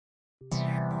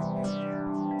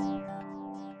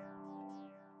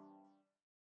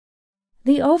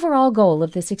The overall goal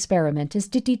of this experiment is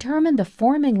to determine the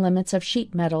forming limits of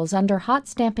sheet metals under hot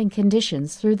stamping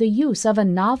conditions through the use of a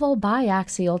novel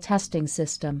biaxial testing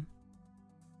system.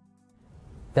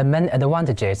 The main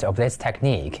advantages of this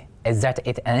technique is that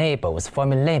it enables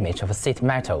forming limits of sheet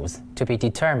metals to be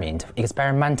determined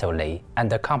experimentally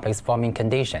under complex forming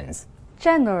conditions.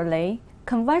 Generally,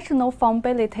 conventional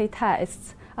formability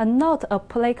tests are not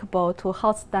applicable to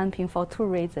hot stamping for two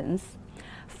reasons.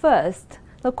 First,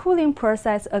 the cooling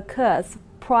process occurs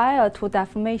prior to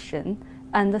deformation,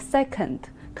 and second,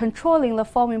 controlling the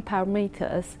forming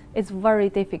parameters is very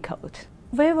difficult.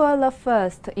 We were the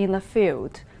first in the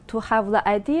field to have the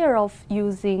idea of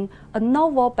using a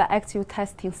novel biaxial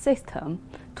testing system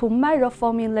to measure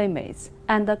forming limits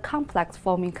and complex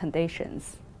forming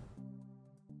conditions.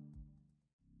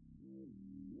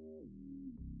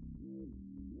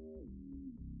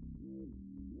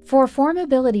 For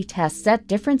formability tests at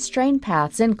different strain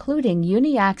paths, including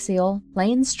uniaxial,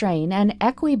 plane strain, and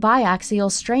equibiaxial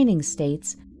straining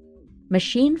states,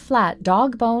 machine flat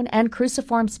dog bone and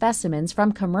cruciform specimens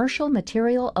from commercial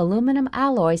material aluminum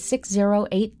alloy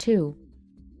 6082.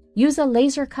 Use a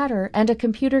laser cutter and a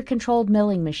computer-controlled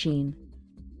milling machine.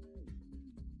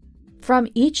 From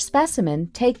each specimen,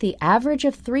 take the average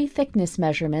of 3 thickness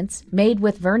measurements made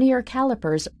with vernier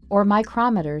calipers or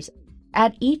micrometers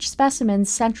at each specimen's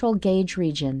central gauge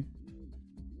region.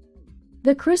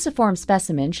 The cruciform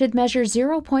specimen should measure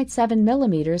 0.7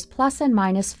 millimeters plus and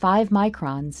minus 5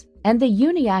 microns, and the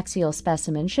uniaxial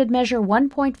specimen should measure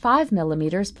 1.5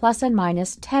 millimeters plus and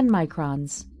minus 10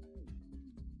 microns.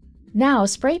 Now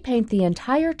spray paint the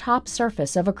entire top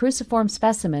surface of a cruciform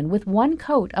specimen with 1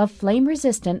 coat of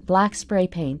flame-resistant black spray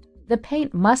paint. The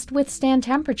paint must withstand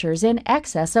temperatures in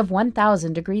excess of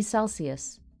 1000 degrees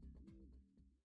Celsius.